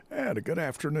And a good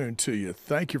afternoon to you.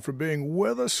 Thank you for being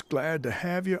with us. Glad to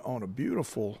have you on a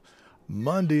beautiful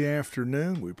Monday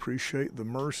afternoon. We appreciate the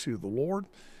mercy of the Lord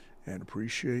and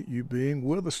appreciate you being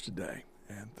with us today.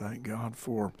 And thank God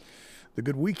for the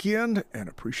good weekend and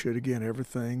appreciate again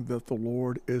everything that the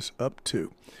Lord is up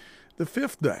to. The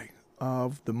fifth day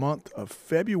of the month of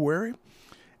February,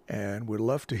 and we'd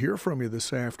love to hear from you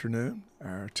this afternoon.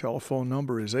 Our telephone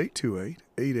number is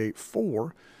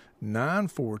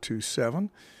 828-884-9427.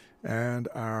 And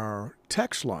our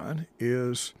text line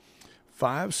is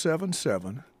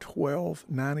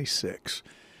 577-1296.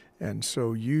 And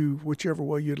so whichever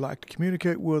way you'd like to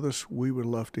communicate with us, we would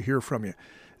love to hear from you.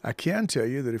 I can tell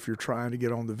you that if you're trying to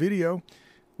get on the video,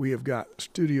 we have got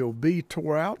Studio B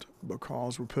tore out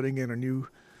because we're putting in a new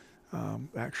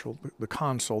the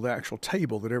console, the actual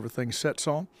table that everything sets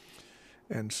on.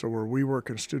 And so we're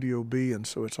reworking Studio B, and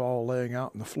so it's all laying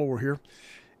out on the floor here.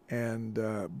 And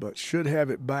but should have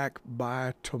it back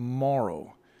by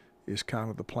tomorrow is kind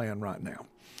of the plan right now.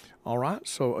 All right.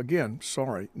 So again,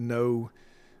 sorry, no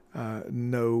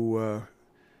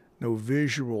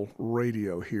visual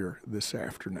radio here this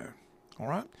afternoon. All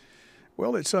right.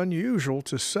 Well, it's unusual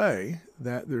to say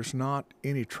that there's not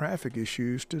any traffic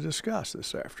issues to discuss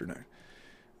this afternoon.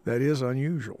 That is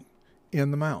unusual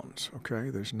in the mountains. Okay.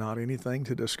 There's not anything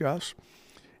to discuss.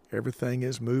 Everything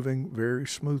is moving very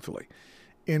smoothly.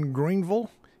 In Greenville,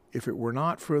 if it were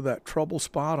not for that trouble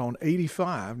spot on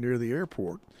 85 near the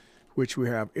airport, which we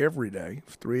have every day,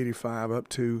 385 up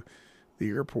to the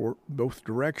airport, both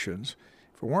directions,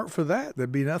 if it weren't for that,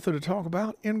 there'd be nothing to talk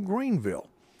about in Greenville.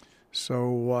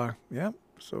 So,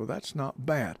 so that's not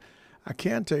bad. I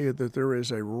can tell you that there is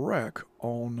a wreck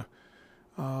on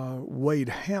Wade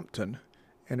Hampton,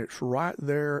 and it's right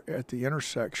there at the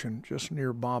intersection just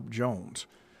near Bob Jones.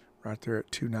 Right there at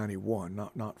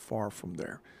 291, not far from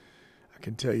there. I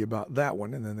can tell you about that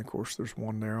one, and then of course there's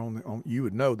one there you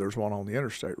would know there's one on the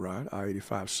interstate, right?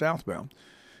 I-85 southbound.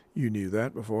 You knew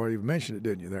that before I even mentioned it,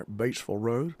 didn't you? There at Batesville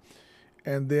Road.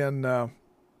 And then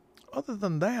other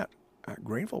than that,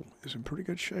 Greenville is in pretty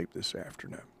good shape this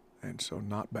afternoon, and so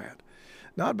not bad.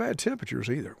 Not bad temperatures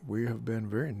either. We have been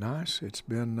very nice. It's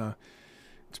been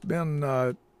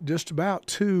just about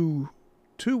too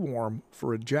warm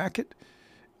for a jacket.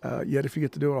 Yet if you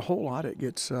get to do it a whole lot, it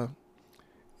gets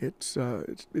it's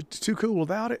too cool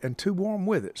without it and too warm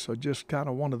with it. So just kind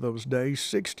of one of those days.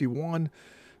 61,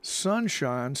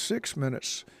 sunshine, 6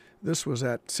 minutes. This was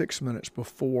at 6 minutes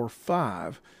before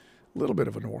 5. A little bit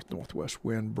of a north-northwest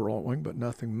wind blowing, but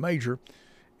nothing major.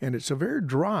 And it's a very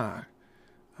dry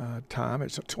time.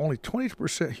 It's only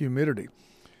 20% humidity.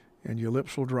 And your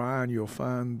lips will dry, and you'll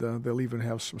find they'll even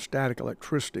have some static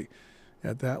electricity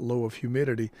at that low of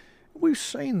humidity. We've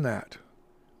seen that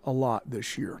a lot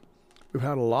this year. We've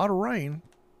had a lot of rain,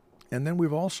 and then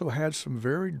we've also had some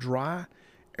very dry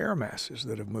air masses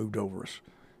that have moved over us.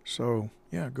 So,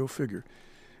 yeah, go figure.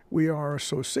 We are,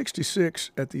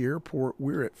 66 at the airport.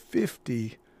 We're at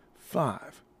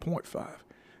 55.5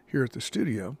 here at the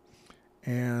studio,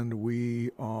 and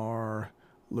we are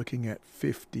looking at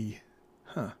 50.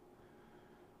 Well,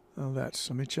 let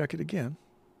me check it again.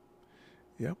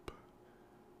 Yep,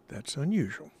 that's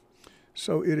unusual.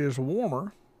 So it is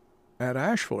warmer at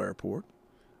Asheville Airport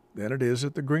than it is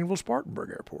at the Greenville-Spartanburg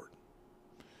Airport.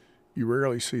 You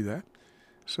rarely see that.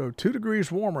 So 2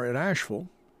 degrees warmer at Asheville,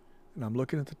 and I'm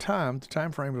looking at the time. The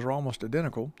time frames are almost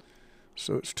identical.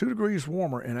 So it's 2 degrees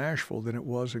warmer in Asheville than it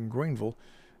was in Greenville,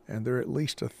 and they're at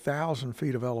least 1,000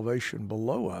 feet of elevation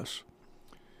below us.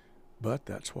 But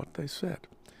that's what they said.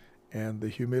 And the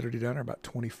humidity down there about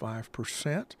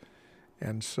 25%.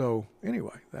 And so,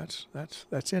 anyway, that's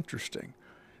interesting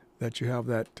that you have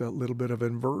that little bit of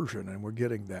inversion, and we're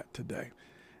getting that today.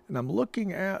 And I'm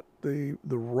looking at the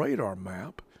radar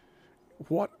map.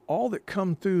 All that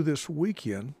come through this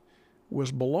weekend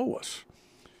was below us,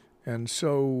 and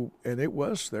there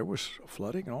was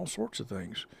flooding and all sorts of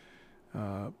things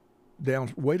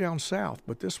way down south.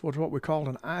 But this was what we called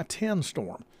an I-10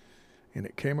 storm, and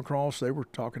it came across. They were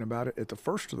talking about it at the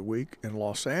first of the week in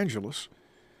Los Angeles.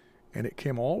 And it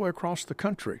came all the way across the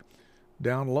country,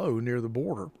 down low near the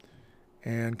border,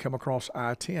 and come across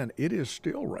I-10. It is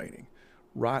still raining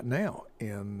right now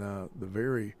in the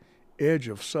very edge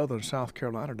of southern South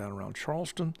Carolina, down around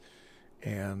Charleston,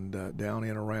 and down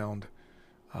in around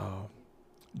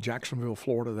Jacksonville,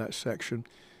 Florida, that section.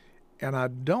 And I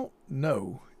don't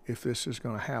know if this is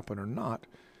going to happen or not,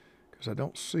 because I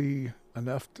don't see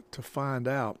enough to find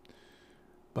out.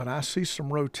 But I see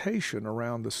some rotation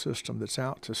around the system that's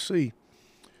out to sea.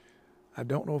 I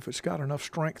don't know if it's got enough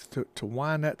strength to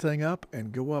wind that thing up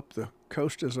and go up the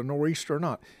coast as a nor'easter or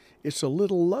not. It's a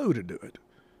little low to do it,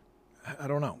 I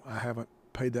don't know. I haven't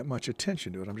paid that much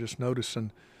attention to it. I'm just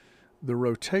noticing the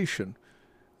rotation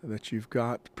that you've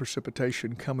got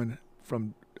precipitation coming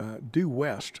from due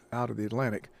west out of the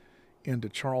Atlantic into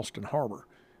Charleston Harbor.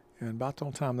 And about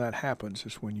the time that happens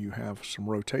is when you have some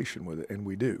rotation with it, and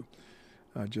we do,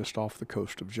 just off the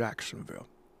coast of Jacksonville.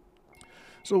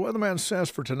 So the weatherman says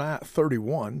for tonight,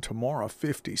 31, tomorrow,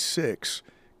 56,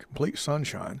 complete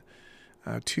sunshine.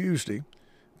 Tuesday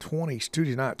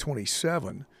night,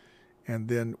 27, and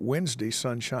then Wednesday,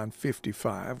 sunshine,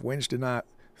 55. Wednesday night,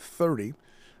 30.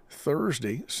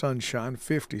 Thursday, sunshine,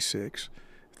 56.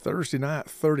 Thursday night,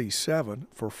 37.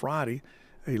 For Friday,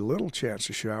 a little chance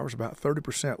of showers, about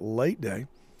 30% late day,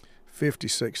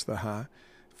 56 the high.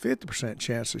 50%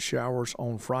 chance of showers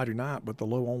on Friday night, but the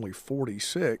low only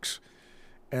 46.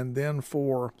 And then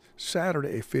for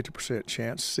Saturday, a 50%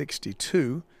 chance,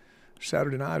 62.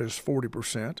 Saturday night is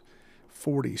 40%,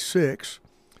 46.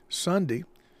 Sunday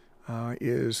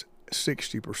is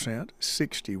 60%,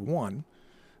 61.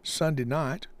 Sunday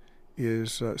night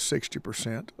is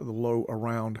 60%, the low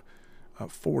around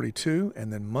 42.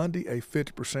 And then Monday, a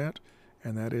 50%,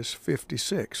 and that is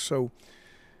 56. So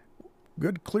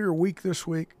good clear week this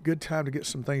week. Good time to get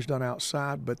some things done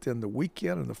outside. But then the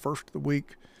weekend and the first of the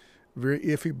week, very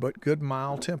iffy, but good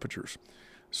mild temperatures.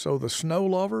 So the snow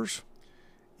lovers,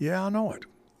 yeah, I know it.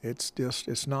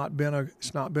 It's not been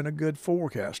a good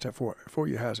forecast for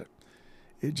you, has it?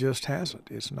 It just hasn't.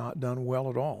 It's not done well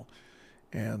at all.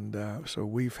 And so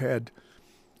we've had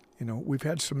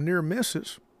some near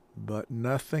misses, but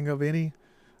nothing of any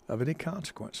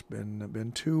consequence.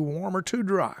 Been too warm or too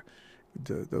dry.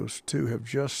 Those two have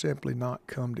just simply not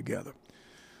come together.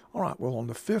 All right. Well, on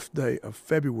the 5th day of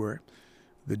February,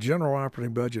 the general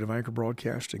operating budget of Anchor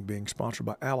Broadcasting being sponsored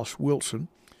by Alice Wilson.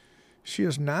 She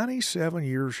is 97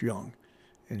 years young,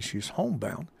 and she's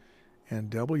homebound,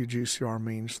 and WGCR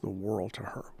means the world to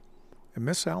her. And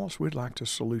Miss Alice, we'd like to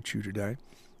salute you today,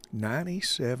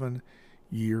 97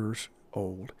 years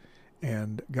old,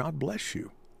 and God bless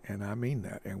you, and I mean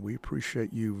that, and we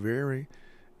appreciate you very,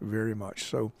 very much.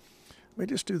 So let me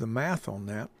just do the math on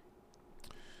that.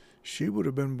 She would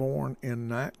have been born in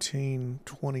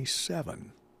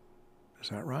 1927. Is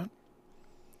that right?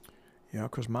 Yeah,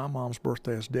 because my mom's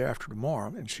birthday is day after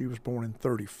tomorrow, and she was born in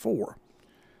 34.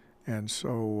 And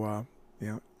so,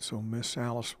 so Miss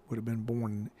Alice would have been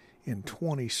born in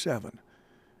 27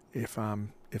 if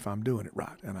I'm doing it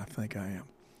right, and I think I am.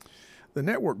 The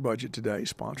network budget today is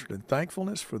sponsored in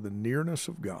thankfulness for the nearness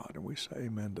of God, and we say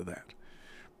amen to that.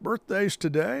 Birthdays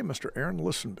today, Mr. Aaron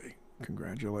Listenby.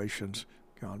 Congratulations.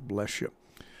 God bless you.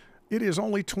 It is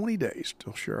only 20 days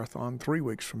till Share-a-thon, 3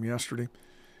 weeks from yesterday.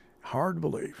 Hard to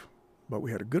believe, but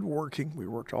we had a good working. We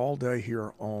worked all day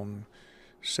here on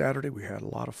Saturday. We had a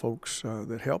lot of folks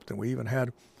that helped, and we even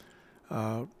had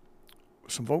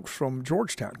some folks from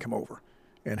Georgetown come over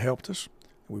and helped us.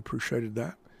 We appreciated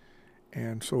that.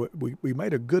 And so we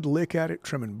made a good lick at it,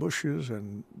 trimming bushes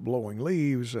and blowing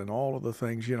leaves and all of the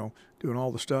things, doing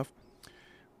all the stuff.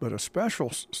 But a special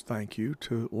thank you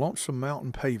to Lonesome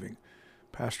Mountain Paving.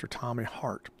 Pastor Tommy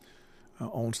Hart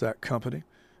owns that company.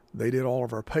 They did all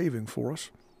of our paving for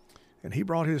us. And he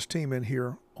brought his team in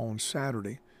here on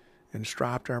Saturday and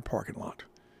striped our parking lot.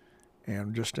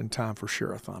 And just in time for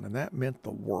Share-a-thon. And that meant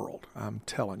the world. I'm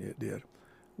telling you it did.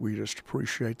 We just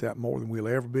appreciate that more than we'll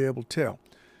ever be able to tell.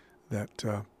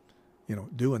 That,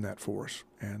 doing that for us.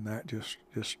 And that just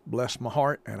blessed my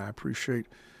heart, and I appreciate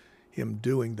him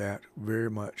doing that very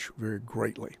much, very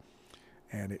greatly.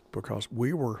 And because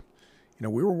we were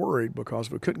worried because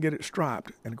if we couldn't get it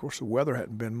striped, and of course the weather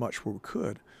hadn't been much where we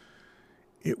could,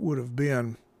 it would have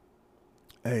been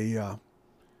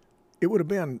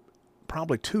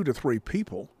probably 2 to 3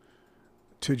 people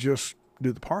to just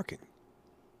do the parking,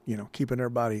 keeping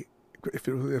everybody,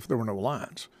 if there were no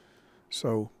lines.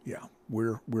 So, yeah,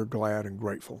 we're glad and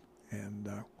grateful and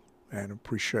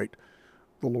appreciate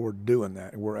the Lord doing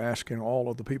that. And we're asking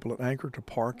all of the people at Anchor to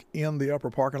park in the upper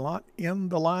parking lot in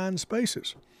the line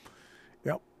spaces.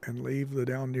 Yep, and leave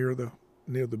down near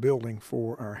the building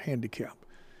for our handicap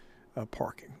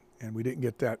parking. And we didn't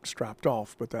get that striped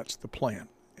off, but that's the plan.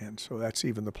 And so that's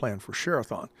even the plan for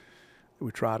Share-a-thon.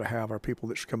 We try to have our people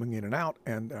that's coming in and out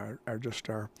and our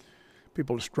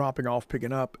people just dropping off,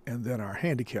 picking up, and then our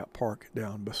handicap park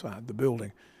down beside the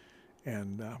building.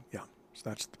 And, so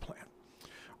that's the plan.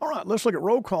 All right, let's look at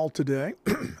roll call today.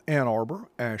 Ann Arbor,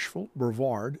 Asheville,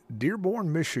 Brevard,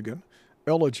 Dearborn, Michigan,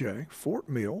 Ellijay, Fort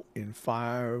Mill in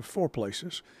 4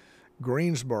 places,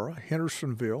 Greensboro,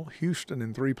 Hendersonville, Houston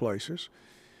in 3 places,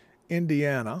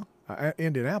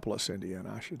 Indianapolis,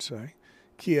 Indiana, I should say,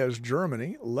 Kiev,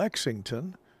 Germany,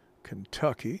 Lexington,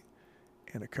 Kentucky,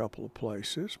 in a couple of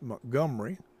places.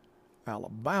 Montgomery,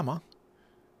 Alabama,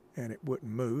 and it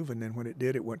wouldn't move. And then when it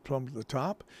did, it went plumb to the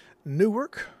top.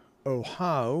 Newark,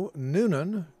 Ohio,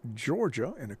 Noonan,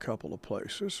 Georgia, in a couple of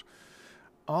places.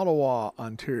 Ottawa,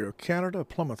 Ontario, Canada,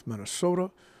 Plymouth,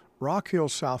 Minnesota, Rock Hill,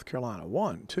 South Carolina.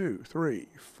 1, 2, 3,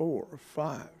 4,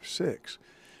 5, 6,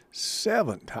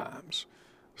 7 times.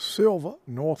 Sylva,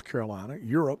 North Carolina,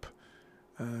 Europe.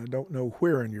 Don't know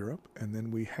where in Europe. And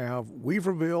then we have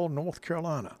Weaverville, North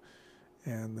Carolina.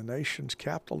 And the nation's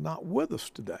capital not with us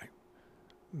today.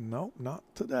 No, not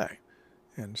today.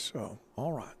 And so,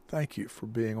 all right, thank you for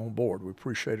being on board. We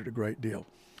appreciate it a great deal.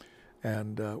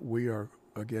 And we are,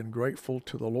 again, grateful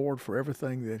to the Lord for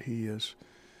everything that he has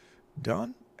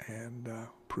done, and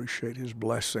appreciate his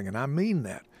blessing. And I mean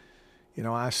that. You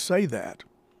know, I say that,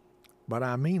 but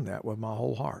I mean that with my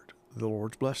whole heart. The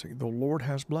Lord's blessing. The Lord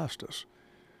has blessed us.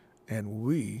 And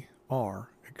we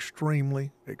are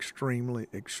extremely, extremely,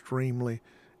 extremely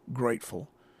grateful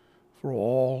for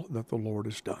all that the Lord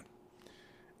has done.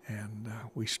 And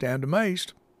we stand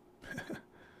amazed.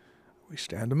 We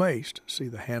stand amazed to see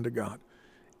the hand of God.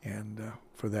 And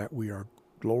for that we are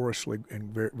gloriously and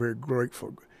very, very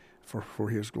grateful for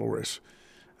his glorious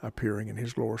appearing and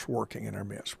his glorious working in our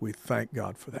midst. We thank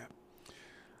God for that.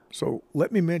 So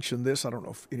let me mention this. I don't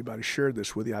know if anybody shared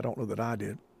this with you. I don't know that I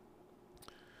did.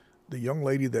 The young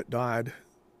lady that died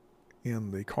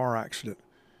in the car accident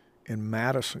in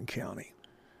Madison County,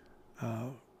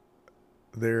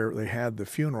 they had the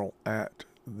funeral at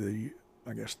the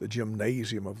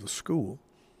gymnasium of the school.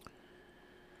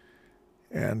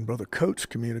 And Brother Coates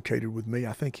communicated with me.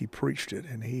 I think he preached it,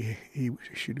 and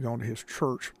she'd gone to his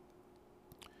church,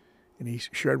 and he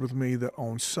shared with me that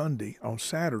on Saturday,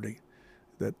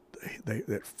 that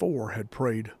 4 had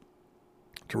prayed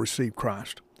to receive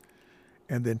Christ,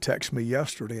 and then texted me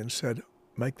yesterday and said,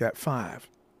 make that 5.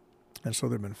 And so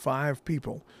there have been 5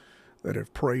 people that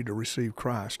have prayed to receive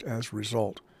Christ as a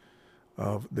result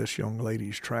of this young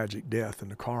lady's tragic death in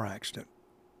the car accident.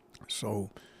 So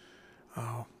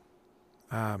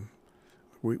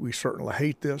we certainly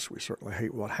hate this. We certainly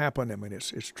hate what happened. I mean,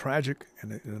 it's tragic,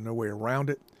 and there's no way around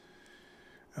it.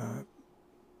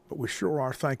 But we sure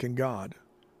are thanking God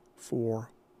for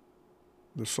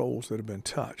the souls that have been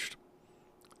touched.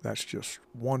 That's just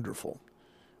wonderful.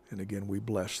 And again, we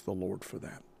bless the Lord for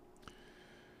that.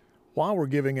 While we're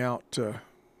giving out,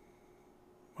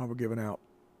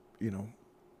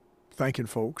 thanking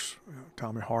folks,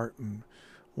 Tommy Hart and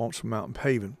Lonesome Mountain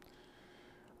Paving,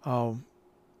 and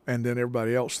then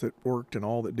everybody else that worked and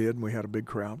all that did, and we had a big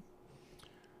crowd.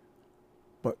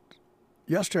 But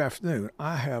yesterday afternoon,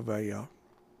 I have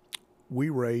we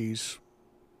raise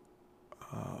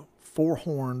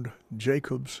 4-horned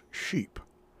Jacob's sheep.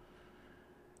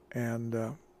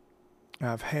 And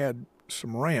I've had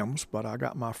some rams, but I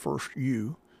got my first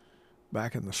ewe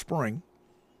back in the spring.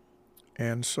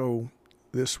 And so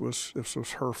this was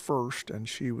her first, and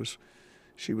she was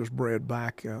bred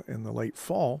back in the late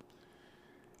fall.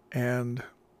 And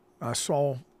I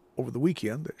saw over the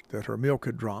weekend that her milk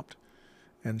had dropped,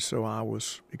 and so I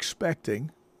was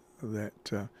expecting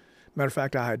that. Matter of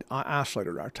fact, I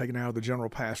isolated her. I'd taken her out of the general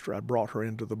pasture. I brought her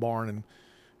into the barn and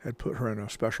had put her in a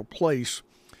special place,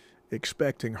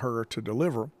 expecting her to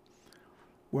deliver.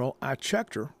 Well, I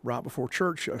checked her right before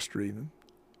church yesterday evening,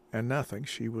 and nothing.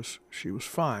 She was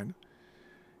fine.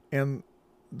 And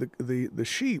the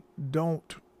sheep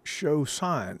don't show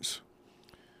signs,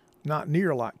 not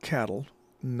near like cattle,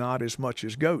 not as much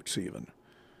as goats even.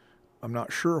 I'm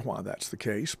not sure why that's the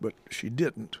case, but she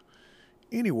didn't.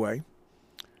 Anyway,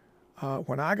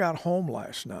 when I got home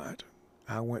last night,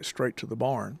 I went straight to the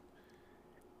barn,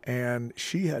 and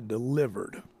she had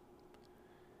delivered.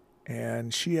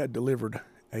 And she had delivered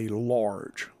a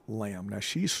large lamb. Now,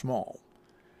 she's small,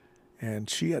 and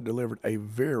she had delivered a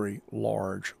very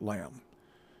large lamb.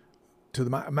 To the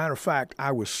matter of fact,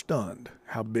 I was stunned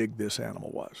how big this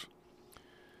animal was,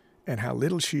 and how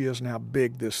little she is and how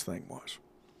big this thing was.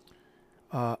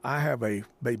 I have a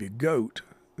baby goat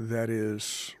that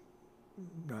is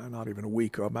not even a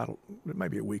week old,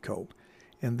 maybe a week old.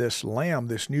 And this lamb,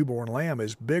 this newborn lamb,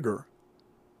 is bigger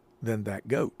than that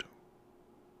goat.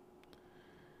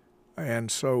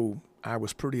 And so I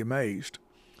was pretty amazed.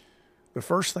 The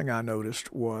first thing I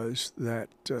noticed was that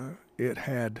it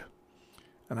had,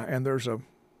 and there's a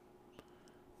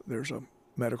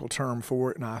medical term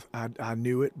for it, and I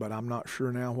knew it, but I'm not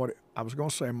sure now what I was going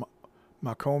to say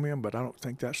meconium, but I don't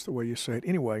think that's the way you say it.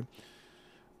 Anyway,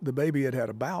 the baby had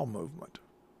a bowel movement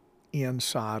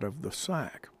inside of the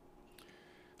sac.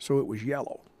 So it was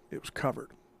yellow. It was covered.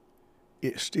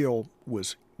 It still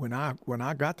was, when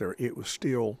I got there, it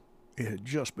had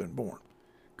just been born.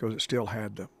 because it still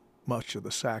had much of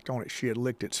the sac on it. She had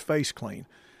licked its face clean,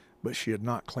 but she had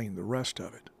not cleaned the rest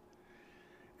of it.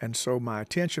 And so my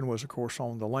attention was, of course,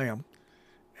 on the lamb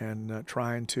and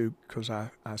trying to, because I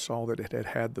saw that it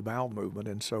had the bowel movement,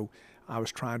 and so I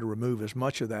was trying to remove as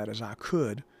much of that as I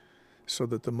could so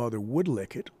that the mother would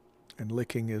lick it. And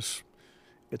licking it's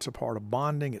a part of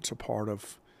bonding. It's a part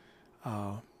of,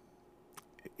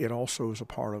 it also is a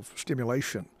part of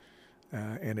stimulation.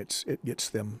 And it gets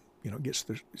them, gets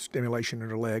the stimulation in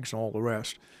their legs and all the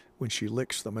rest when she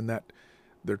licks them. And that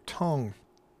their tongue,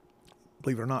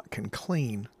 believe it or not, can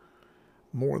clean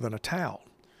more than a towel.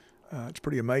 It's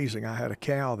pretty amazing. I had a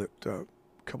cow that a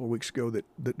couple of weeks ago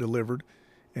that delivered,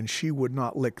 and she would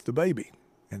not lick the baby.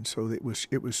 And so it was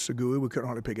so gooey we couldn't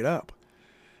hardly pick it up.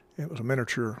 It was a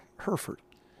miniature Hereford.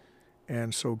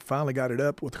 And so finally got it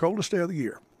up with the coldest day of the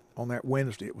year. On that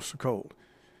Wednesday, it was so cold.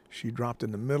 She dropped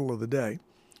in the middle of the day,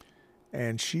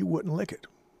 and she wouldn't lick it.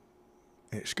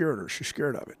 And it scared her. She's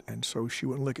scared of it. And so she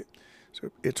wouldn't lick it. So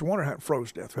it's a wonder how it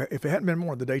froze to death. If it hadn't been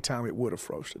more in the daytime, it would have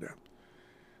froze to death.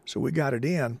 So we got it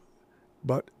in,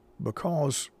 but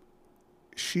because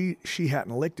she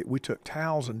hadn't licked it, we took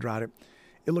towels and dried it.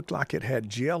 It looked like it had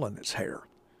gel in its hair,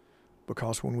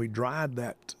 because when we dried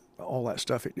all that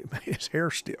stuff, it made its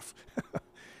hair stiff.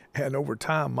 And over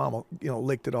time, Mama,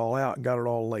 licked it all out and got it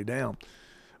all laid down.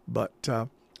 But so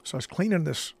I was cleaning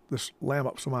this lamb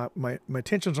up. So my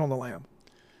attention's on the lamb.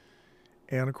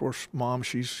 And of course, Mom,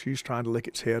 she's trying to lick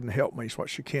its head and help me as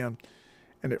what she can.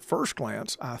 And at first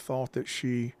glance, I thought that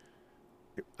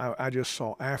I just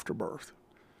saw afterbirth.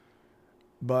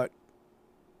 But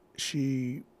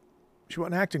she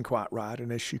wasn't acting quite right.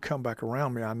 And as she come back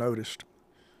around me, I noticed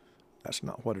that's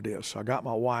not what it is. So I got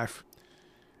my wife,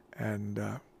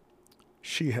 and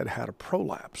she had a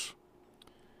prolapse.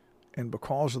 And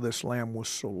because of this lamb was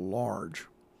so large,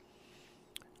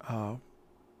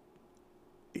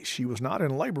 she was not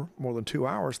in labor more than 2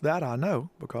 hours. That I know,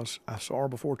 because I saw her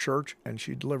before church and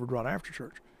she delivered right after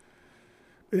church.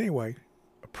 But anyway,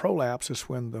 a prolapse is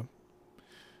when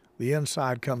the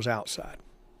inside comes outside.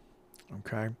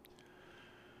 Okay?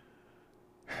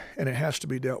 And it has to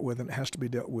be dealt with, and it has to be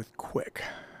dealt with quick.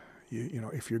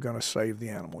 If you're going to save the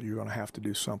animal, you're going to have to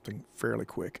do something fairly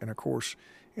quick. And of course,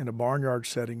 in a barnyard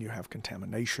setting, you have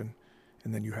contamination,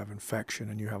 and then you have infection,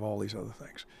 and you have all these other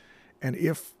things. And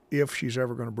if she's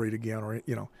ever going to breed again, or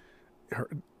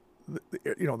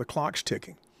the clock's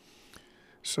ticking.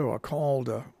 So I called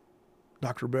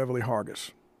Dr. Beverly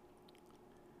Hargis,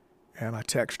 and I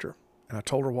texted her, and I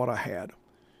told her what I had.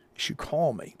 She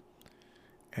called me,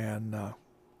 and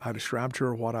I described to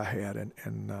her what I had,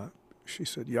 and she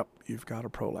said, "Yep, you've got a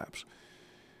prolapse."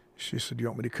 She said, "Do you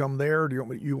want me to come there, or do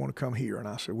you want to come here?" And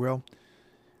I said, "Well,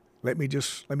 let me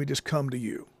just come to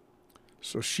you."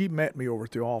 So she met me over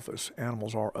at the office,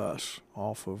 Animals R Us,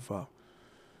 off of what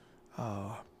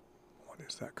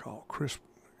is that called?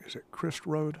 Is it Christ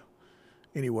Road?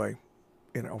 Anyway,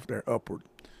 over there upward.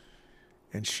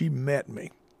 And she met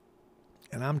me,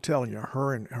 and I'm telling you,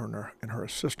 her and her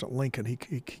assistant Lincoln, he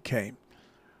came,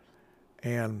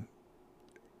 and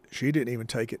she didn't even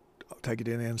take it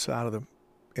in inside of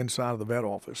the vet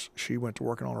office. She went to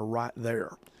working on her right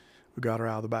there. We got her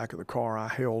out of the back of the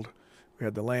car. We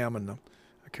had the lamb, and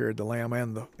I carried the lamb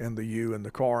and the ewe in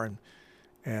the car,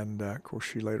 and of course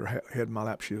she laid her head in my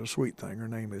lap. She's a sweet thing. Her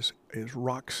name is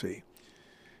Roxy.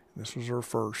 And this was her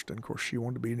first, and of course she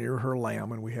wanted to be near her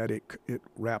lamb, and we had it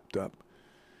wrapped up.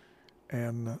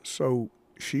 And so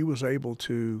she was able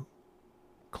to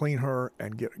clean her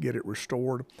and get it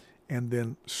restored, and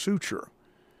then suture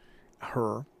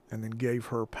her, and then gave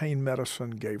her pain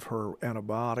medicine, gave her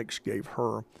antibiotics, gave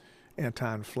her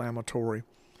anti-inflammatory.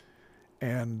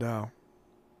 And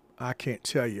I can't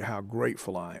tell you how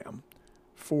grateful I am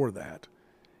for that.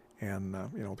 And,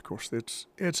 of course,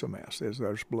 it's a mess.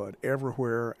 There's blood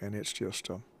everywhere, and it's just,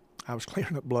 I was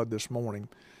cleaning up blood this morning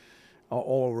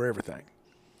all over everything.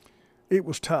 It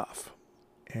was tough.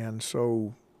 And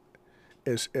so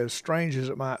as strange as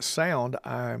it might sound,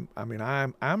 I'm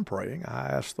praying. I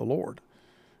ask the Lord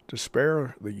to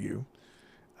spare the ewe.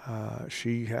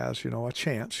 She has, a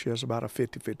chance. She has about a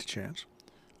 50-50 chance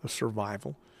of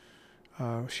survival.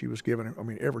 She was given,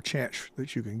 every chance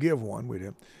that you can give one, we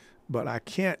did. But I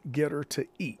can't get her to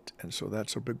eat, and so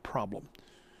that's a big problem.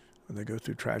 When they go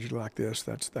through tragedy like this,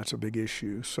 that's a big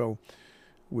issue. So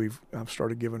I've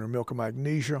started giving her milk of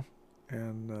magnesia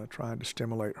and trying to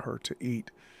stimulate her to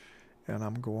eat. And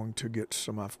I'm going to get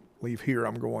I leave here,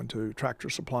 I'm going to Tractor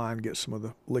Supply and get some of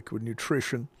the liquid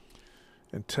nutrition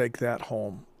and take that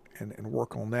home and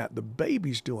work on that. The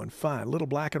baby's doing fine. Little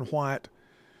black and white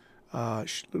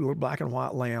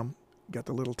lamb. Got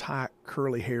the little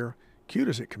curly hair, cute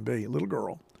as it can be, little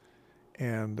girl,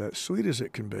 and sweet as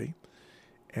it can be.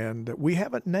 And we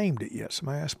haven't named it yet.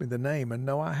 Somebody asked me the name, and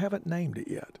no, I haven't named it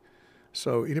yet.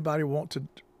 So anybody want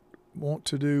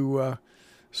to do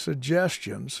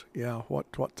suggestions? Yeah,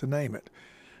 what to name it?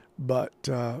 But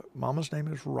Mama's name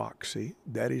is Roxy.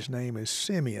 Daddy's name is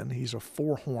Simeon. He's a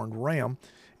 4-horned ram,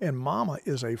 and Mama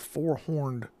is a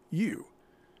 4-horned ewe.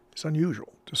 It's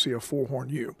unusual to see a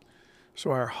 4-horned ewe.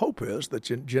 So our hope is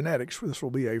that genetics, this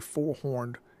will be a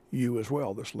 4-horned ewe as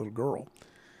well, this little girl.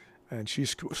 And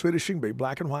she's sweet as she can be,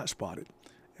 black and white spotted.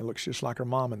 It looks just like her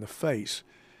mom in the face.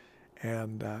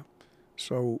 And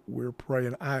so we're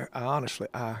praying. I honestly,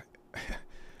 I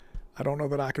don't know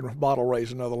that I can bottle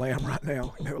raise another lamb right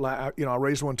now. I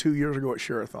raised one 2 years ago at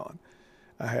Sherathon.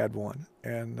 I had one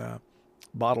and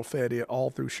bottle fed it all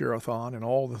through Sherathon and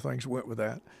all the things went with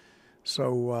that.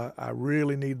 So I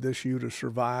really need this ewe to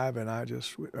survive,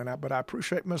 but I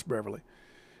appreciate Miss Beverly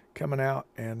coming out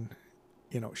and.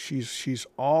 She's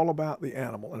all about the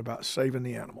animal and about saving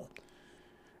the animal.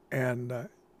 And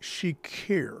she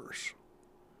cares.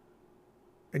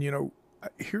 And,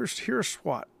 here's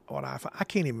what I find. I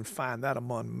can't even find that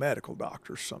among medical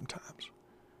doctors sometimes,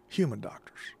 human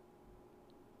doctors.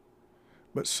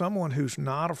 But someone who's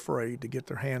not afraid to get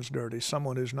their hands dirty,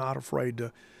 someone who's not afraid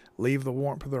to leave the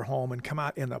warmth of their home and come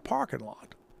out in the parking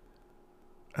lot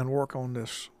and work on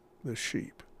this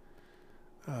sheep.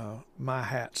 My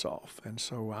hat's off. And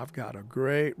so I've got a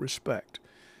great respect.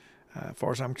 As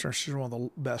far as I'm concerned, she's one of the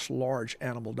best large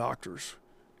animal doctors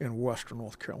in western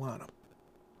North Carolina.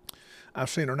 I've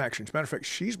seen her in action. As a matter of fact,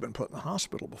 she's been put in the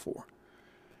hospital before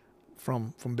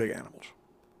from big animals.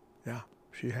 Yeah,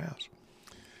 she has.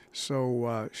 So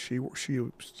a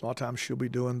lot of times she'll be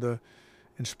doing the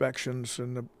inspections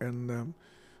and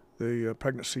the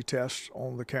pregnancy tests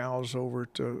on the cows over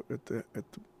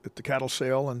at the cattle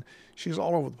sale, and she's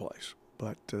all over the place.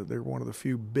 But they're one of the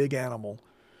few big animal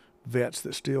vets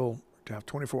that still have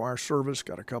 24-hour service,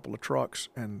 got a couple of trucks,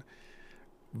 and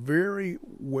very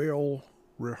well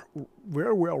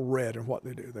read in what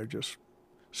they do. They're just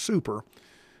super,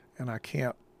 and I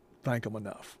can't thank them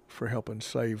enough for helping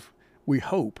save, we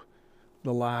hope,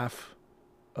 the life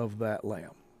of that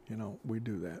lamb. We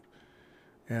do that.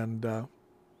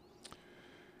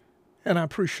 And I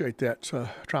appreciate that.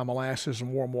 Try molasses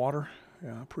and warm water.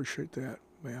 Yeah, I appreciate that.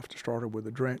 May have to start her with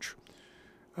a drench.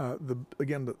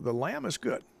 The lamb is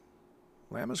good.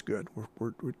 Lamb is good.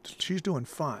 She's doing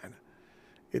fine.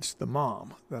 It's the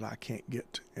mom that I can't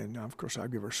get. And of course, I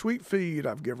give her sweet feed.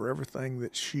 I give her everything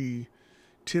that she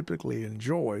typically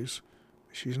enjoys.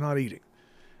 She's not eating.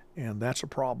 And that's a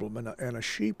problem. And a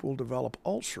sheep will develop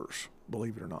ulcers,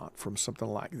 believe it or not, from something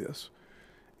like this.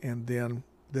 And then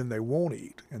they won't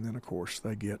eat. And then, of course,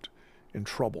 they get in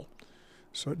trouble.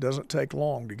 So it doesn't take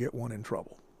long to get one in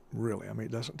trouble, really. I mean,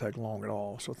 it doesn't take long at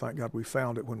all. So thank God we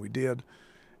found it when we did.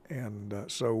 And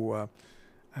I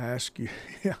ask you,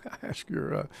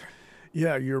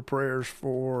 your prayers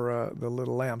for the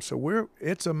little lamb. So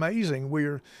it's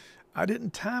amazing. I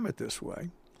didn't time it this way,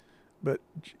 but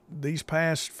these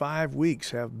past 5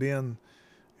 weeks have been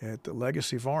at the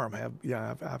Legacy Farm.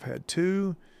 I've had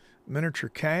 2 miniature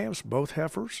calves, both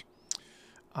heifers.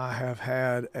 I have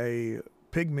had a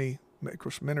pygmy, of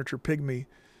course, miniature pygmy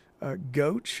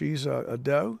goat. She's a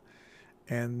doe.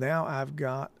 And now I've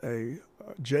got a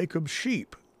Jacob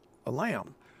sheep, a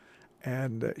lamb.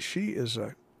 And she is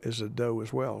a doe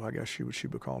as well. I guess she would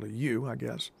be called a ewe, I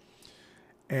guess.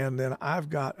 And then I've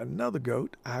got another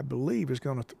goat I believe is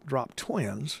going to drop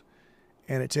twins,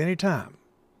 and it's any time.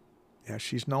 Yeah,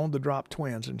 she's known to drop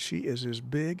twins, and she is as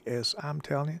big as, I'm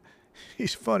telling you,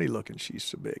 she's funny looking. She's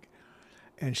so big.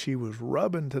 And she was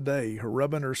rubbing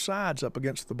her sides up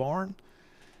against the barn.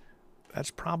 That's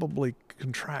probably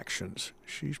contractions.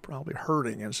 She's probably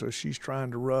hurting, and so she's trying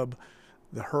to rub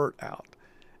the hurt out.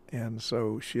 And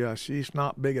so she's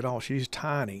not big at all. She's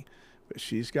tiny, but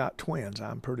she's got twins,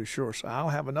 I'm pretty sure. So I'll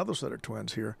have another set of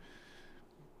twins here,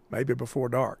 with before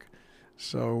dark.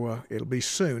 So it'll be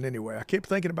soon anyway. I keep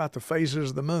thinking about the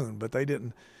phases of the moon, but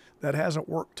that hasn't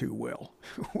worked too well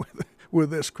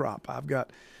with this crop.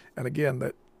 And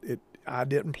again, I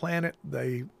didn't plan it.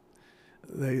 They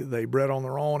bred on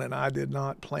their own, and I did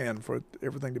not plan for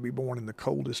everything to be born in the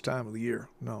coldest time of the year.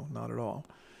 No, not at all.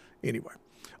 Anyway,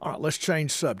 all right, let's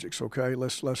change subjects, okay?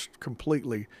 Let's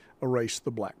completely erase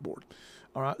the blackboard.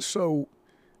 All right, so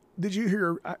did you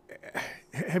hear,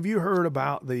 have you heard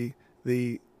about the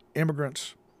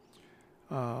immigrants,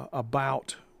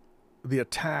 about the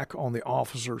attack on the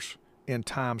officers in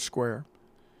Times Square?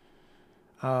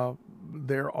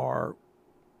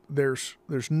 There's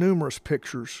numerous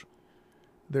pictures.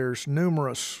 There's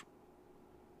numerous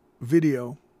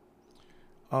video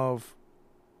of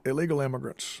illegal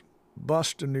immigrants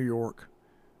bust in New York,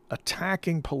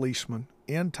 attacking policemen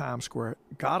in Times Square,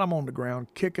 got them on the ground,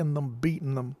 kicking them,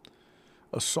 beating them,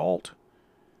 assault.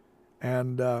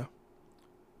 And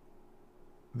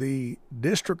the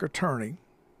district attorney,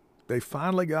 they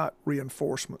finally got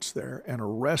reinforcements there and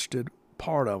arrested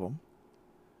part of them.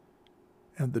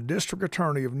 And the district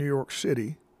attorney of New York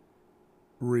City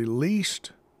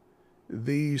released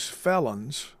these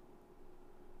felons.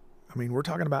 I mean, we're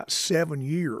talking about 7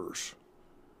 years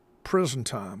prison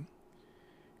time.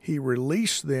 He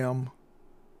released them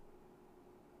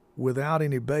without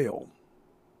any bail.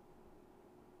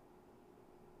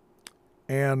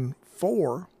 And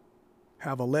 4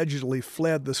 have allegedly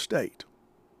fled the state.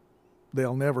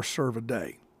 They'll never serve a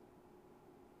day.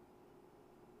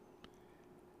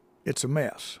 It's a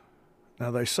mess.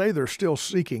 Now, they say they're still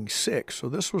seeking 6, so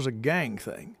this was a gang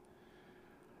thing.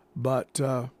 But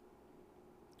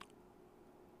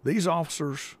these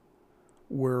officers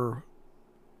were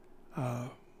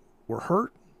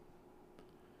hurt.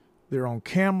 They're on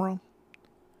camera.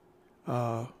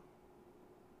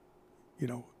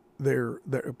 There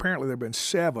apparently there have been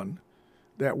 7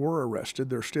 that were arrested.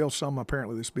 There's still some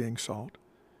apparently that's being sought.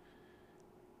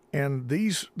 And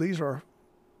these are,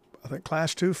 I think,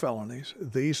 Class 2 felonies.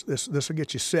 This will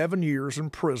get you 7 years in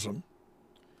prison.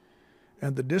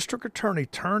 And the district attorney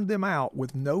turned them out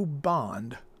with no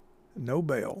bond, no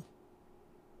bail.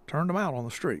 Turned them out on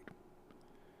the street.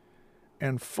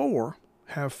 And 4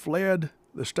 have fled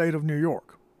the state of New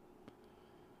York.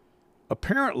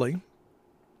 Apparently,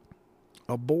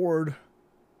 aboard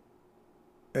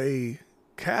a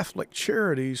Catholic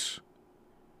Charities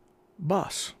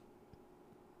bus,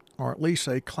 or at least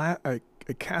a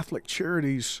Catholic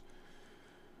Charities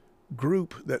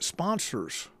group that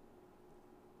sponsors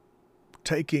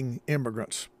taking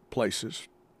immigrants places.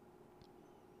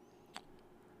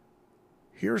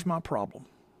 Here's my problem,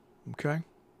 okay?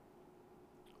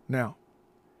 Now,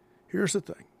 here's the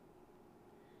thing.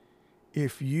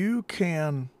 If you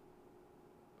can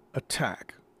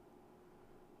attack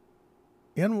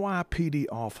NYPD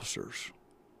officers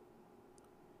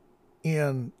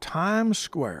in Times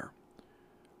Square,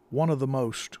 one of the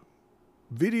most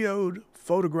videoed,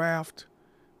 photographed,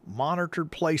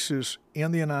 monitored places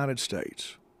in the United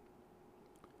States,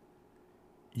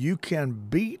 you can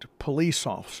beat police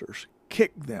officers,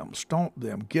 kick them, stomp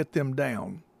them, get them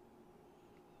down.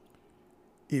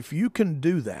 If you can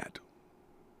do that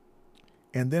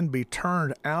and then be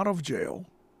turned out of jail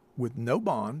with no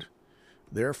bond,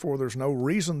 therefore there's no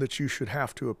reason that you should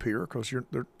have to appear because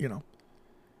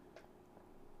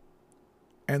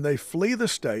and they flee the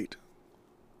state.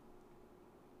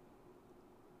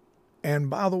 And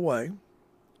by the way,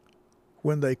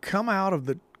 when they come out of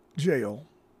the jail,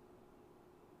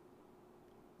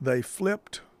 they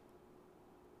flipped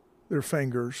their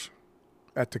fingers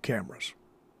at the cameras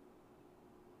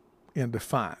in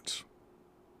defiance.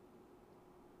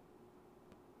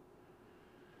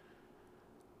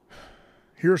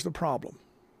 Here's the problem.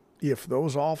 If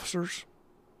those officers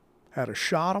had a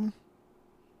shot them,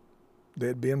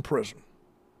 they'd be in prison.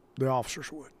 The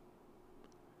officers would.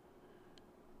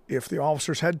 If the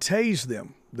officers had tased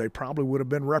them, they probably would have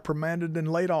been reprimanded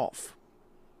and laid off.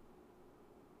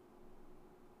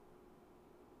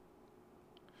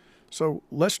 So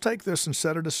let's take this and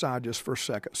set it aside just for a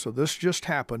second. So this just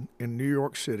happened in New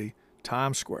York City,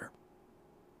 Times Square.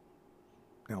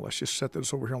 Now let's just set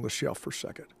this over here on the shelf for a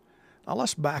second. Now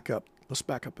let's back up. Let's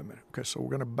back up a minute. Okay, so we're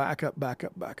going to back up.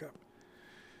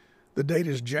 The date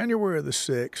is January the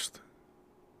 6th,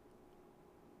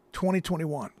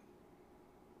 2021.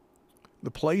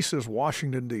 The place is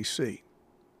Washington, D.C.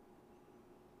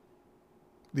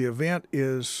 The event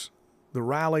is the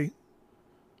rally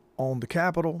on the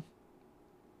Capitol.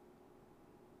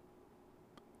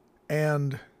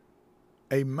 And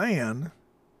a man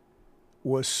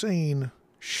was seen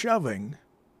shoving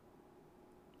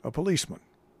a policeman.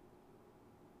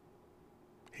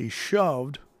 He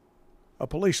shoved a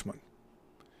policeman.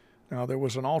 Now, there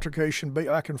was an altercation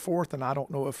back and forth, and I don't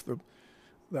know if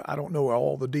I don't know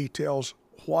all the details,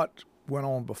 what went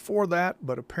on before that,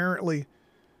 but apparently,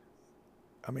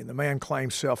 the man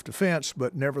claimed self-defense,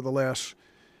 but nevertheless,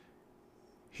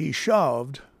 he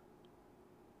shoved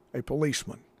a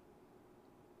policeman.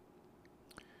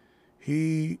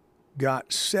 He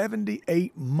got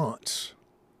 78 months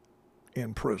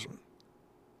in prison.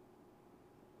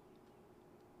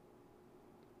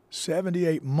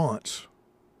 78 months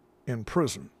in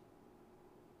prison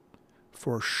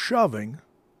for shoving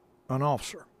an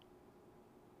officer.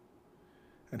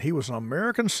 And he was an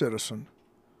American citizen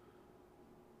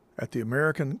at the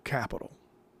American Capitol.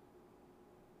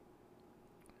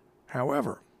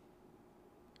 However,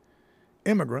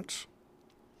 immigrants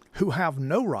who have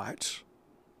no rights,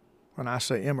 when I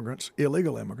say immigrants,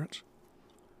 illegal immigrants,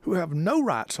 who have no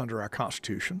rights under our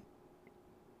Constitution,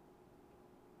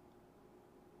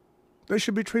 they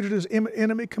should be treated as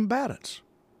enemy combatants.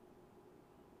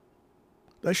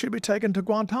 They should be taken to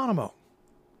Guantanamo.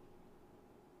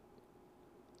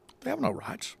 They have no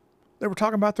rights. They were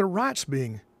talking about their rights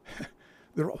being,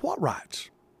 what rights?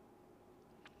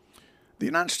 The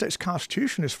United States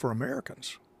Constitution is for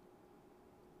Americans.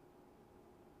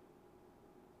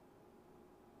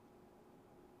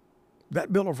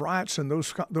 That Bill of Rights and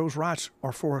those rights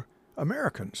are for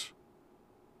Americans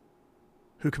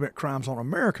who commit crimes on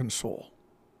American soil.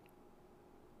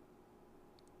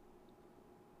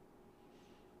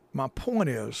 My point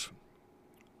is,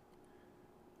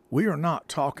 we are not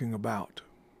talking about,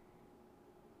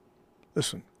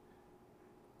 listen,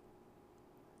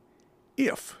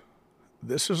 if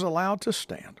this is allowed to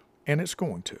stand, and it's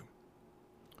going to,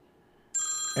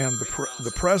 and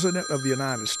the President of the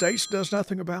United States does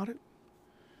nothing about it,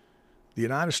 the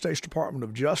United States Department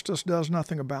of Justice does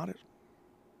nothing about it,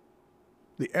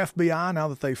 the FBI, now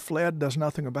that they've fled, does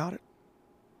nothing about it.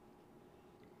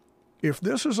 If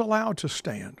this is allowed to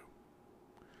stand,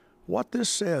 what this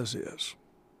says is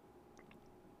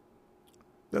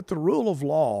that the rule of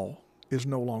law is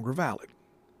no longer valid.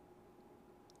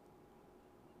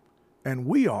 And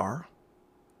we are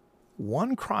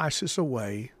one crisis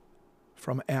away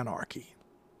from anarchy.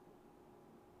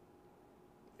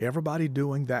 Everybody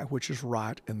doing that which is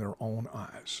right in their own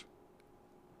eyes.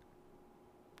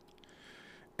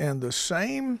 And the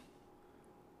same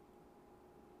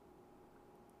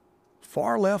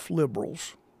far-left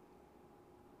liberals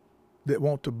that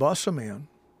want to bus them in,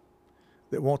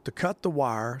 that want to cut the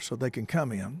wire so they can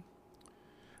come in,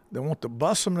 that want to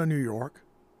bus them to New York,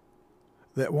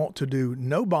 that want to do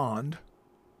no bond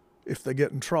if they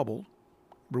get in trouble,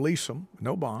 release them,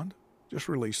 no bond, just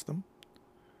release them.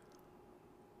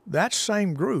 That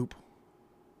same group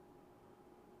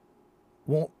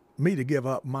want me to give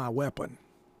up my weapon.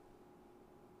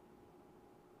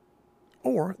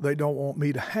 Or they don't want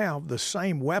me to have the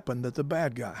same weapon that the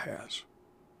bad guy has.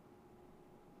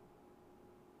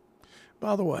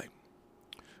 By the way,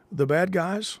 the bad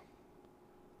guys,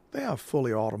 they have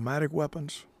fully automatic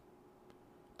weapons.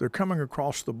 They're coming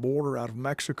across the border out of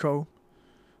Mexico,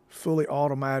 fully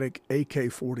automatic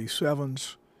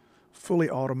AK-47s, fully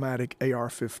automatic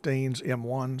AR-15s,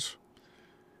 M1s.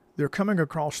 They're coming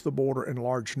across the border in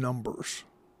large numbers.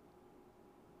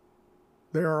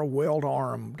 They are a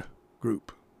well-armed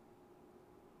group.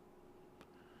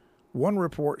 One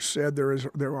report said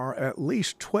there are at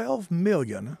least 12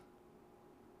 million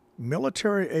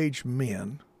military-age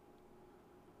men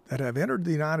that have entered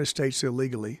the United States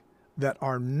illegally that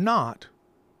are not,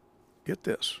 get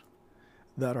this,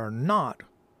 that are not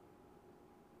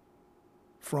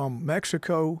from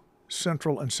Mexico,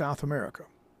 Central, and South America,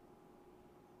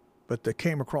 but they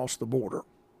came across the border.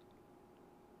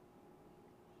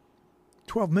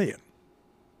 12 million.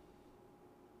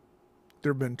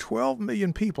 There have been 12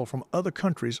 million people from other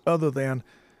countries other than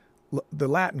the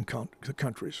Latin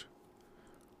countries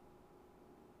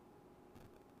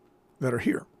that are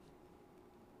here.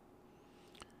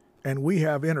 And we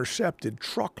have intercepted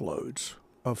truckloads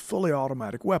of fully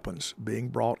automatic weapons being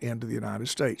brought into the United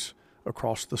States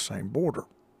across the same border.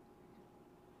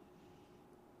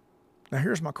 Now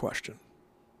here's my question.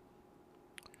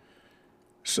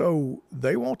 So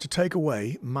they want to take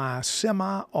away my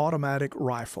semi-automatic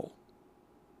rifle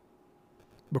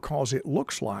because it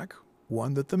looks like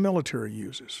one that the military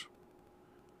uses.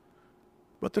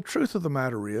 But the truth of the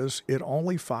matter is, it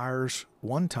only fires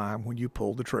one time when you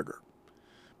pull the trigger,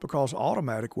 because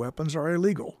automatic weapons are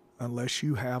illegal unless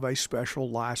you have a special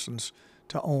license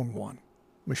to own one.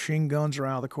 Machine guns are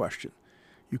out of the question.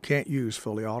 You can't use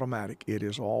fully automatic. It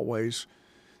is always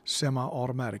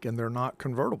semi-automatic, and they're not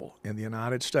convertible in the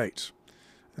United States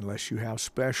unless you have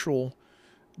special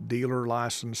dealer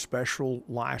license, special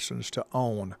license to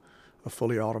own a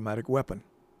fully automatic weapon.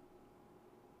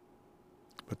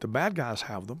 But the bad guys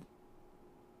have them.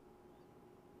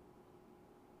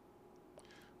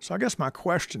 So I guess my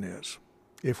question is,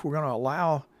 if we're going to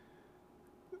allow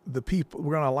we're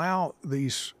going to allow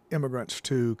these immigrants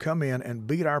to come in and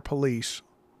beat our police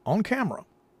on camera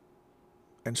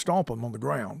and stomp them on the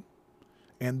ground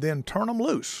and then turn them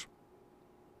loose,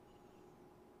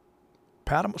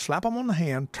 pat them, slap them on the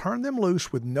hand, turn them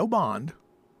loose with no bond,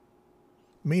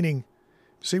 meaning,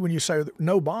 see, when you say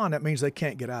no bond, that means they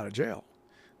can't get out of jail.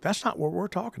 That's not what we're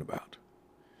talking about.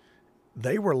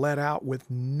 They were let out with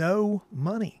no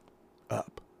money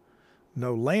up.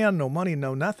 No land, no money,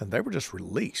 no nothing. They were just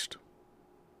released.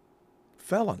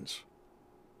 Felons.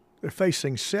 They're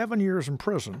facing 7 years in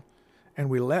prison, and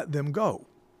we let them go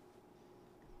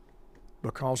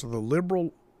because of the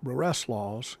liberal arrest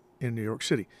laws in New York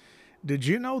City. Did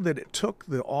you know that it took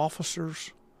the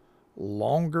officers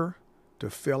longer to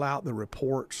fill out the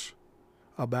reports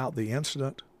about the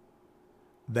incident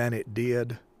than it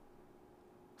did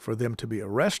for them to be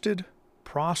arrested,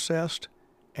 processed,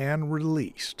 and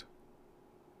released?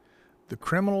 The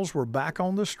criminals were back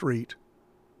on the street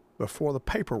before the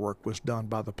paperwork was done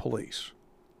by the police.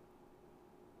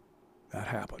 That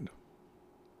happened.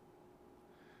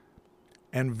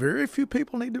 And very few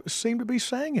people seem to be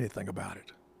saying anything about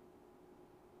it.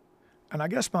 And I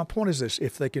guess my point is this: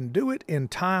 if they can do it in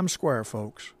Times Square,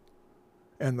 folks,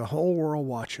 and the whole world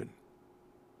watching.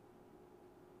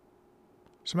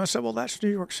 Somebody said, well, that's New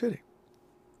York City.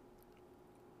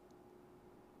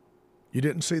 You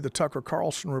didn't see the Tucker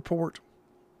Carlson report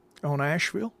on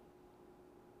Asheville?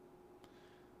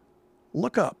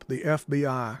 Look up the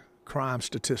FBI crime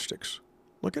statistics.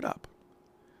 Look it up.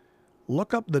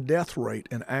 Look up the death rate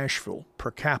in Asheville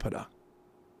per capita.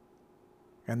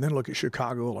 And then look at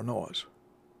Chicago, Illinois.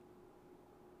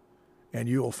 And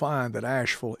you'll find that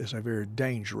Asheville is a very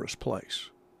dangerous place.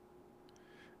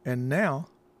 And now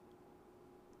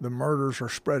the murders are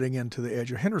spreading into the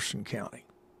edge of Henderson County.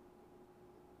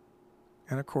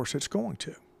 And of course it's going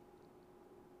to.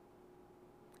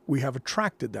 We have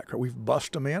attracted that crowd. We've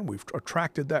bussed them in. We've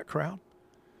attracted that crowd.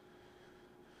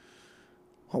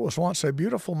 What was once a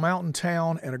beautiful mountain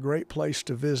town and a great place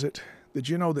to visit. Did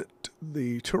you know that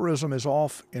the tourism is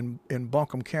off in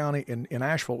Buncombe County, in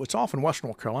Asheville? It's off in Western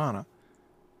North Carolina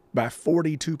by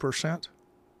 42%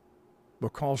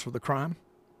 because of the crime,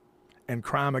 and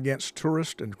crime against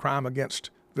tourists and crime against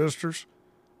visitors.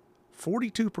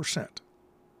 42%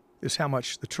 is how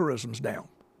much the tourism's down.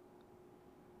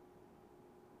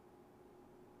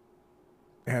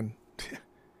 And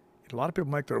a lot of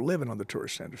people make their living on the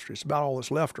tourist industry. It's about all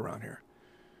that's left around here.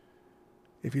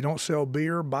 If you don't sell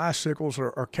beer, bicycles,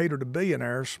 or cater to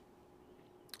billionaires,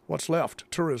 what's left?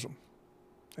 Tourism.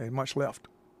 Ain't much left.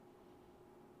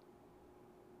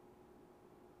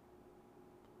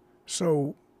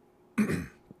 So,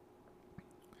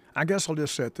 I guess I'll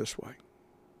just say it this way.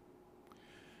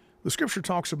 The scripture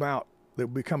talks about there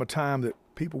would become a time that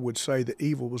people would say that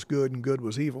evil was good and good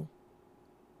was evil.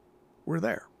 We're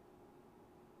there.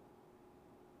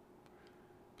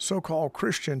 So-called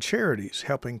Christian charities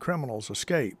helping criminals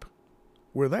escape.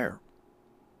 We're there.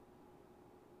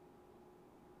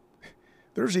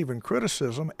 There's even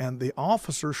criticism, and the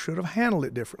officers should have handled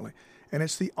it differently. And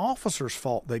it's the officers'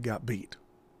 fault they got beat.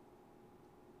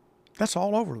 That's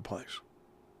all over the place.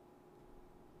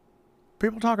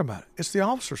 People talk about it. It's the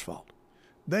officers' fault.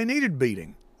 They needed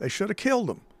beating. They should have killed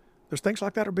them. There's things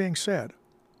like that are being said.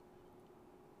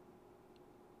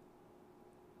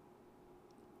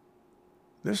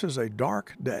 This is a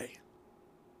dark day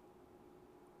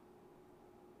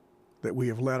that we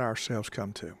have let ourselves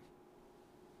come to.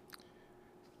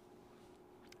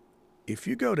 If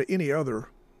you go to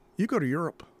you go to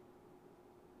Europe,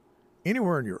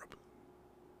 anywhere in Europe,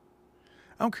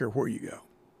 I don't care where you go,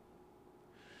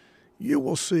 you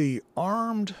will see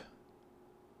armed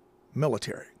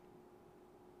military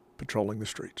patrolling the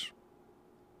streets.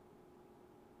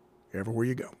 Everywhere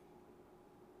you go.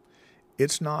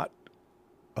 It's not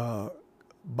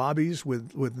bobbies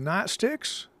with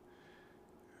nightsticks.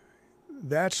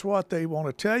 That's what they want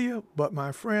to tell you. But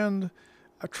my friend,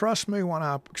 trust me when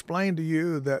I explain to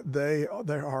you that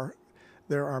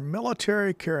there are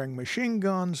military carrying machine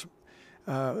guns.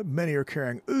 Many are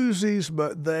carrying Uzis,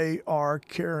 but they are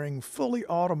carrying fully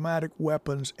automatic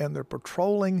weapons, and they're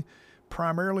patrolling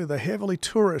primarily the heavily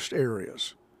tourist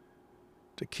areas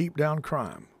to keep down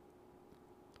crime.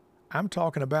 I'm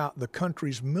talking about the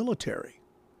country's military,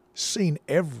 seen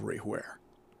everywhere.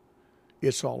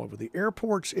 It's all over the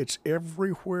airports. It's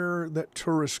everywhere that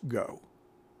tourists go.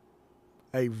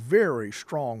 A very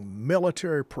strong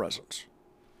military presence.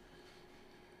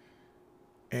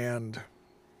 And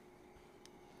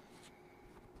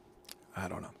I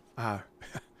don't know.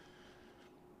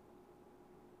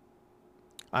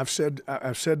 I've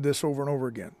said this over and over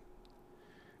again.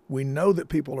 We know that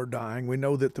people are dying. We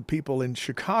know that the people in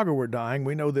Chicago are dying.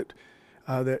 We know that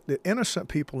the innocent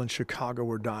people in Chicago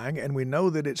are dying, and we know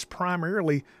that it's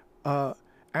primarily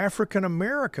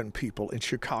African-American people in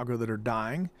Chicago that are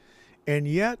dying, and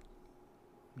yet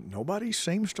nobody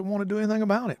seems to want to do anything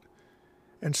about it.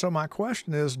 And so my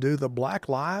question is, do the black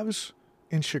lives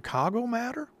in Chicago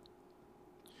matter?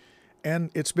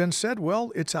 And it's been said,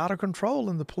 well, it's out of control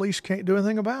and the police can't do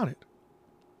anything about it.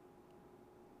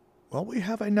 Well, we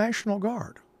have a National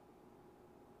Guard.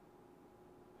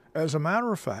 As a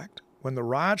matter of fact, when the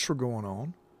riots were going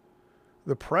on,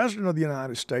 the President of the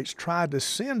United States tried to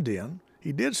send in,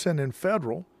 he did send in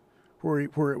federal where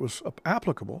it was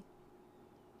applicable,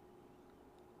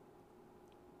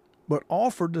 but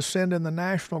offered to send in the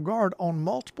National Guard on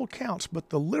multiple counts, but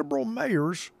the liberal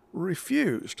mayors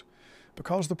refused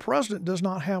because the president does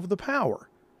not have the power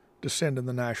to send in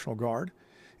the National Guard.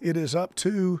 It is up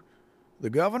to the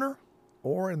governor,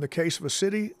 or in the case of a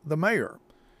city, the mayor.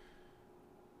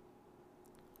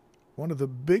 One of the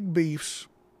big beefs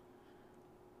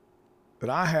that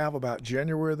I have about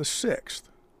January the 6th,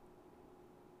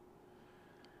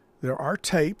 there are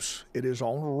tapes, it is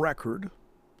on record,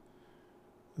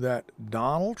 that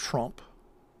Donald Trump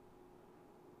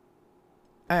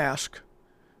asked,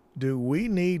 do we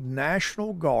need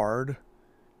National Guard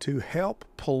to help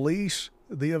police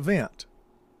the event?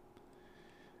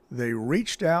 They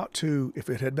reached out to, if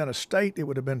it had been a state, it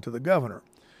would have been to the governor.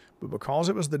 But because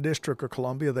it was the District of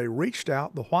Columbia, they reached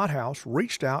out, the White House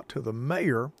reached out to the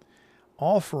mayor,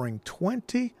 offering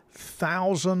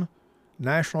 20,000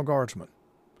 National Guardsmen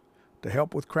to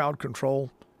help with crowd control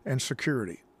and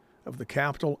security of the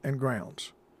Capitol and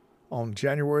grounds on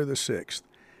January the 6th.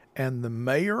 And the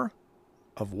mayor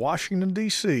of Washington,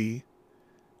 D.C.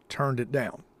 turned it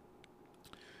down.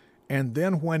 And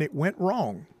then when it went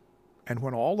wrong, and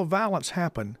when all the violence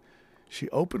happened, she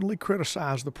openly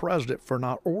criticized the president for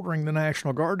not ordering the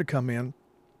National Guard to come in,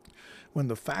 when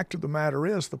the fact of the matter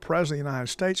is the President of the United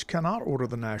States cannot order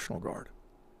the National Guard.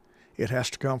 It has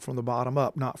to come from the bottom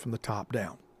up, not from the top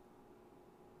down.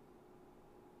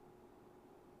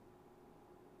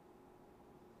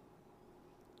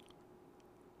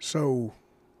 So,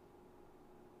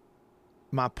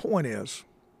 my point is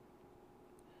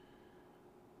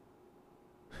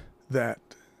that,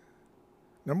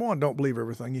 number one, don't believe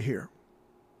everything you hear.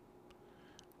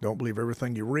 Don't believe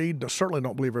everything you read. Certainly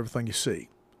don't believe everything you see.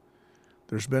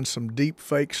 There's been some deep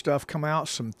fake stuff come out,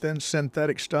 some thin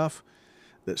synthetic stuff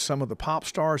that some of the pop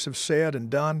stars have said and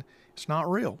done. It's not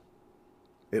real.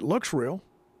 It looks real,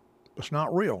 but it's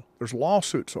not real. There's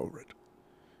lawsuits over it.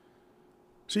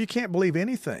 So you can't believe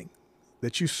anything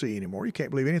that you see anymore. You can't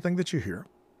believe anything that you hear.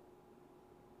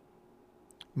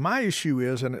 My issue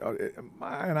is, and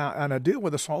I deal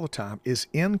with this all the time, is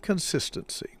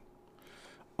inconsistency.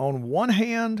 On one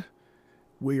hand,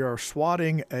 we are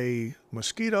swatting a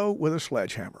mosquito with a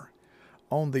sledgehammer.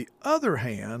 On the other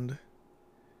hand,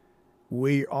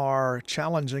 we are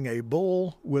challenging a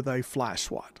bull with a fly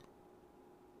swat.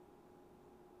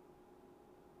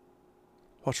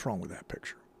 What's wrong with that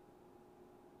picture?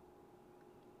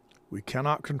 We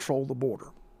cannot control the border.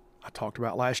 I talked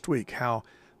about last week how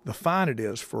the fine it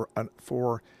is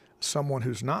for someone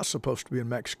who's not supposed to be in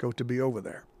Mexico to be over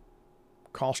there.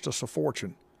 Cost us a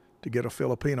fortune to get a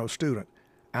Filipino student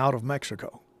out of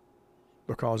Mexico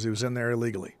because he was in there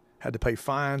illegally. Had to pay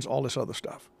fines, all this other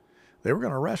stuff. They were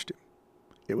going to arrest him.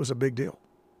 It was a big deal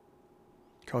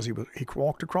because he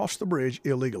walked across the bridge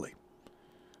illegally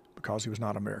because he was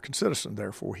not an American citizen.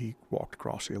 Therefore, he walked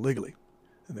across illegally,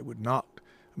 and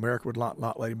America would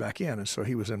not let him back in. And so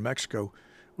he was in Mexico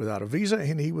without a visa,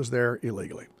 and he was there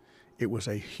illegally. It was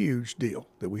a huge deal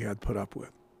that we had to put up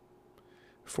with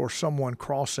for someone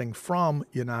crossing from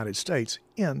United States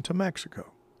into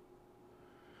Mexico.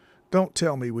 Don't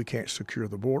tell me we can't secure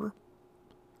the border.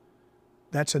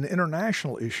 That's an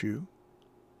international issue.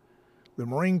 The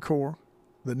Marine Corps,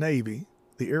 the Navy,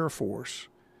 the Air Force,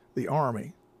 the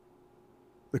Army,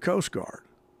 the Coast Guard.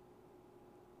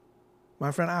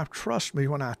 My friend, trust me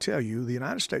when I tell you the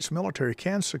United States military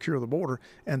can secure the border,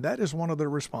 and that is one of their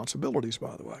responsibilities,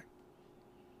 by the way.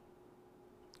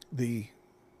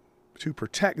 To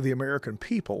protect the American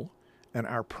people and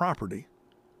our property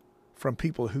from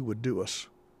people who would do us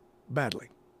badly.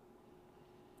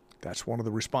 That's one of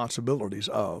the responsibilities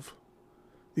of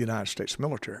the United States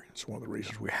military. It's one of the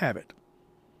reasons we have it.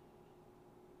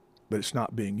 But it's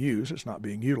not being used. It's not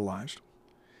being utilized.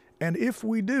 And if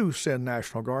we do send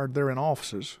National Guard, they're in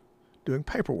offices doing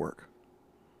paperwork.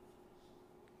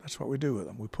 That's what we do with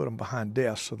them. We put them behind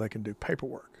desks so they can do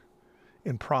paperwork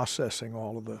in processing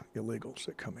all of the illegals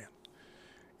that come in.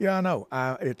 Yeah, I know.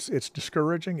 It's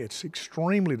discouraging. It's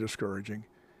extremely discouraging.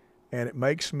 And it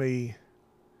makes me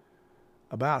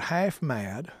about half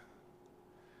mad,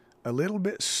 a little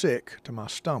bit sick to my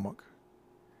stomach,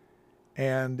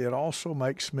 and it also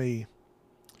makes me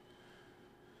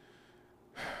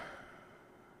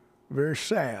very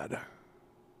sad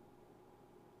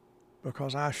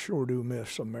because I sure do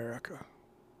miss America.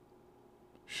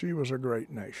 She was a great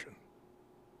nation.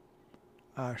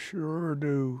 I sure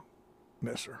do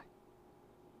miss her.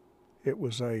 It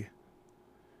was a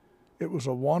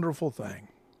wonderful thing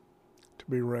to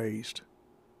be raised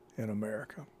in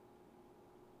America.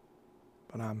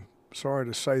 But I'm sorry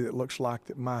to say that it looks like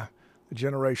that the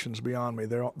generations beyond me,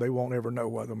 they won't ever know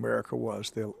what America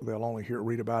was. They'll only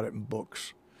read about it in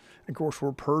books. And of course,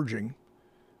 we're purging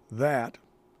that,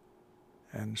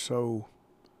 and so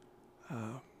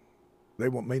they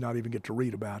may not even get to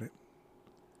read about it.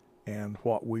 And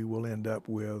what we will end up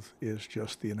with is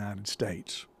just the United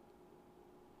States.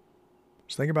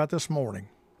 Just think about this morning.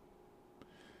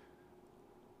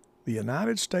 The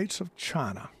United States of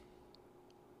China.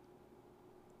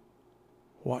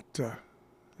 What, has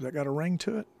that got a ring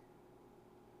to it?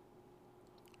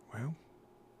 Well,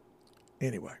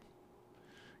 anyway,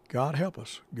 God help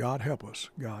us, God help us,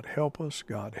 God help us,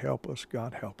 God help us,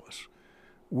 God help us.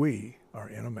 We are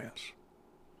in a mess.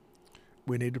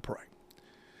 We need to pray.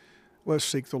 Let's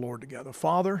seek the Lord together.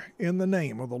 Father, in the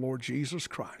name of the Lord Jesus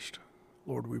Christ,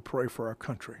 Lord, we pray for our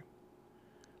country.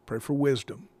 Pray for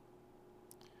wisdom.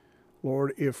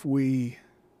 Lord, if we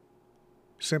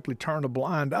simply turn a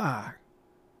blind eye,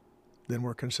 then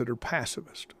we're considered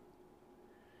pacifist.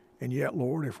 And yet,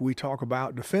 Lord, if we talk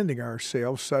about defending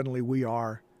ourselves, suddenly we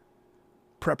are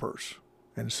preppers,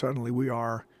 and suddenly we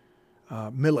are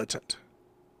militant.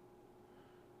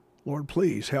 Lord,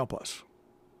 please help us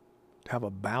to have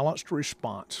a balanced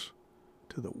response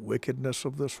to the wickedness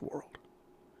of this world.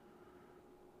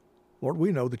 Lord,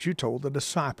 we know that you told the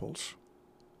disciples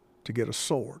to get a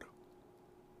sword,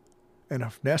 and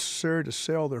if necessary, to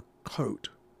sell their coat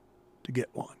to get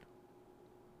one.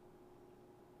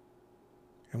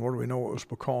 And Lord, we know it was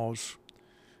because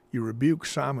you rebuked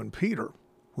Simon Peter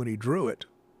when he drew it.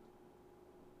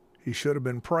 He should have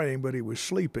been praying, but he was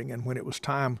sleeping, and when it was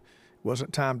time, it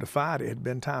wasn't time to fight, it had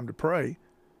been time to pray.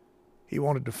 He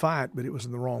wanted to fight, but it was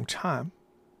in the wrong time.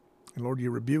 And Lord, you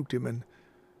rebuked him, and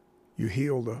you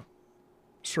healed the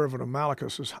servant of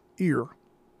Malchus' ear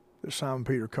that Simon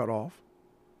Peter cut off.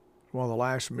 One of the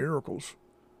last miracles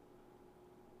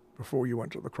before you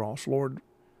went to the cross. Lord,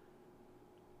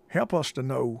 help us to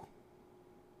know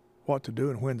what to do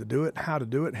and when to do it, how to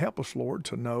do it. Help us, Lord,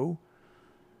 to know.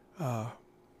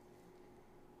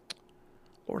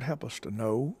 Lord, help us to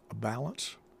know a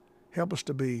balance. Help us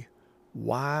to be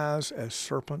wise as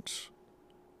serpents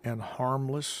and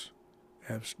harmless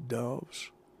as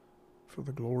doves for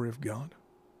the glory of God.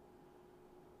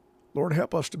 Lord,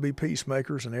 help us to be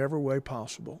peacemakers in every way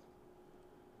possible.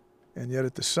 And yet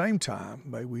at the same time,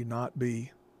 may we not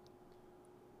be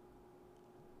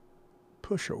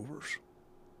pushovers.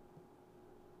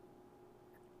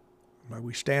 May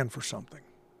we stand for something.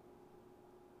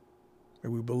 May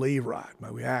we believe right.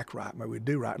 May we act right. May we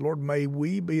do right. Lord, may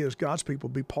we be, as God's people,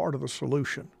 be part of the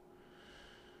solution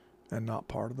and not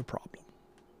part of the problem.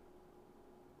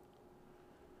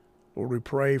 Lord, we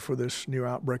pray for this new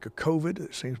outbreak of COVID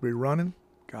that seems to be running.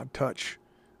 God, touch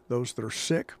those that are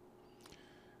sick.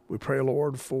 We pray,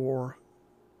 Lord, for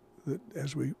that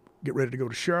as we get ready to go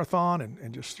to Sherathon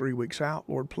and just 3 weeks out,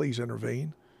 Lord, please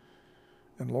intervene.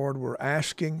 And Lord, we're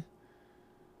asking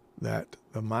that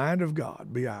the mind of God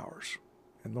be ours.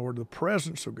 And Lord, the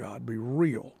presence of God be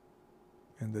real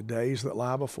in the days that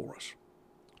lie before us.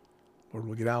 Lord,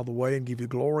 we'll get out of the way and give you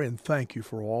glory and thank you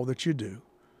for all that you do.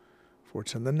 For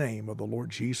it's in the name of the Lord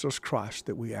Jesus Christ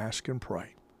that we ask and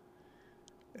pray.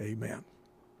 Amen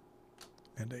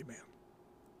and amen.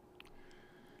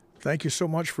 Thank you so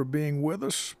much for being with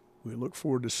us. We look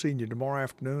forward to seeing you tomorrow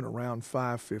afternoon around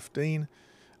 5:15.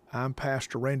 I'm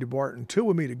Pastor Randy Barton. Until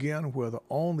we meet again, whether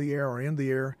on the air or in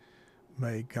the air,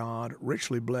 may God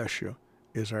richly bless you,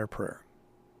 is our prayer.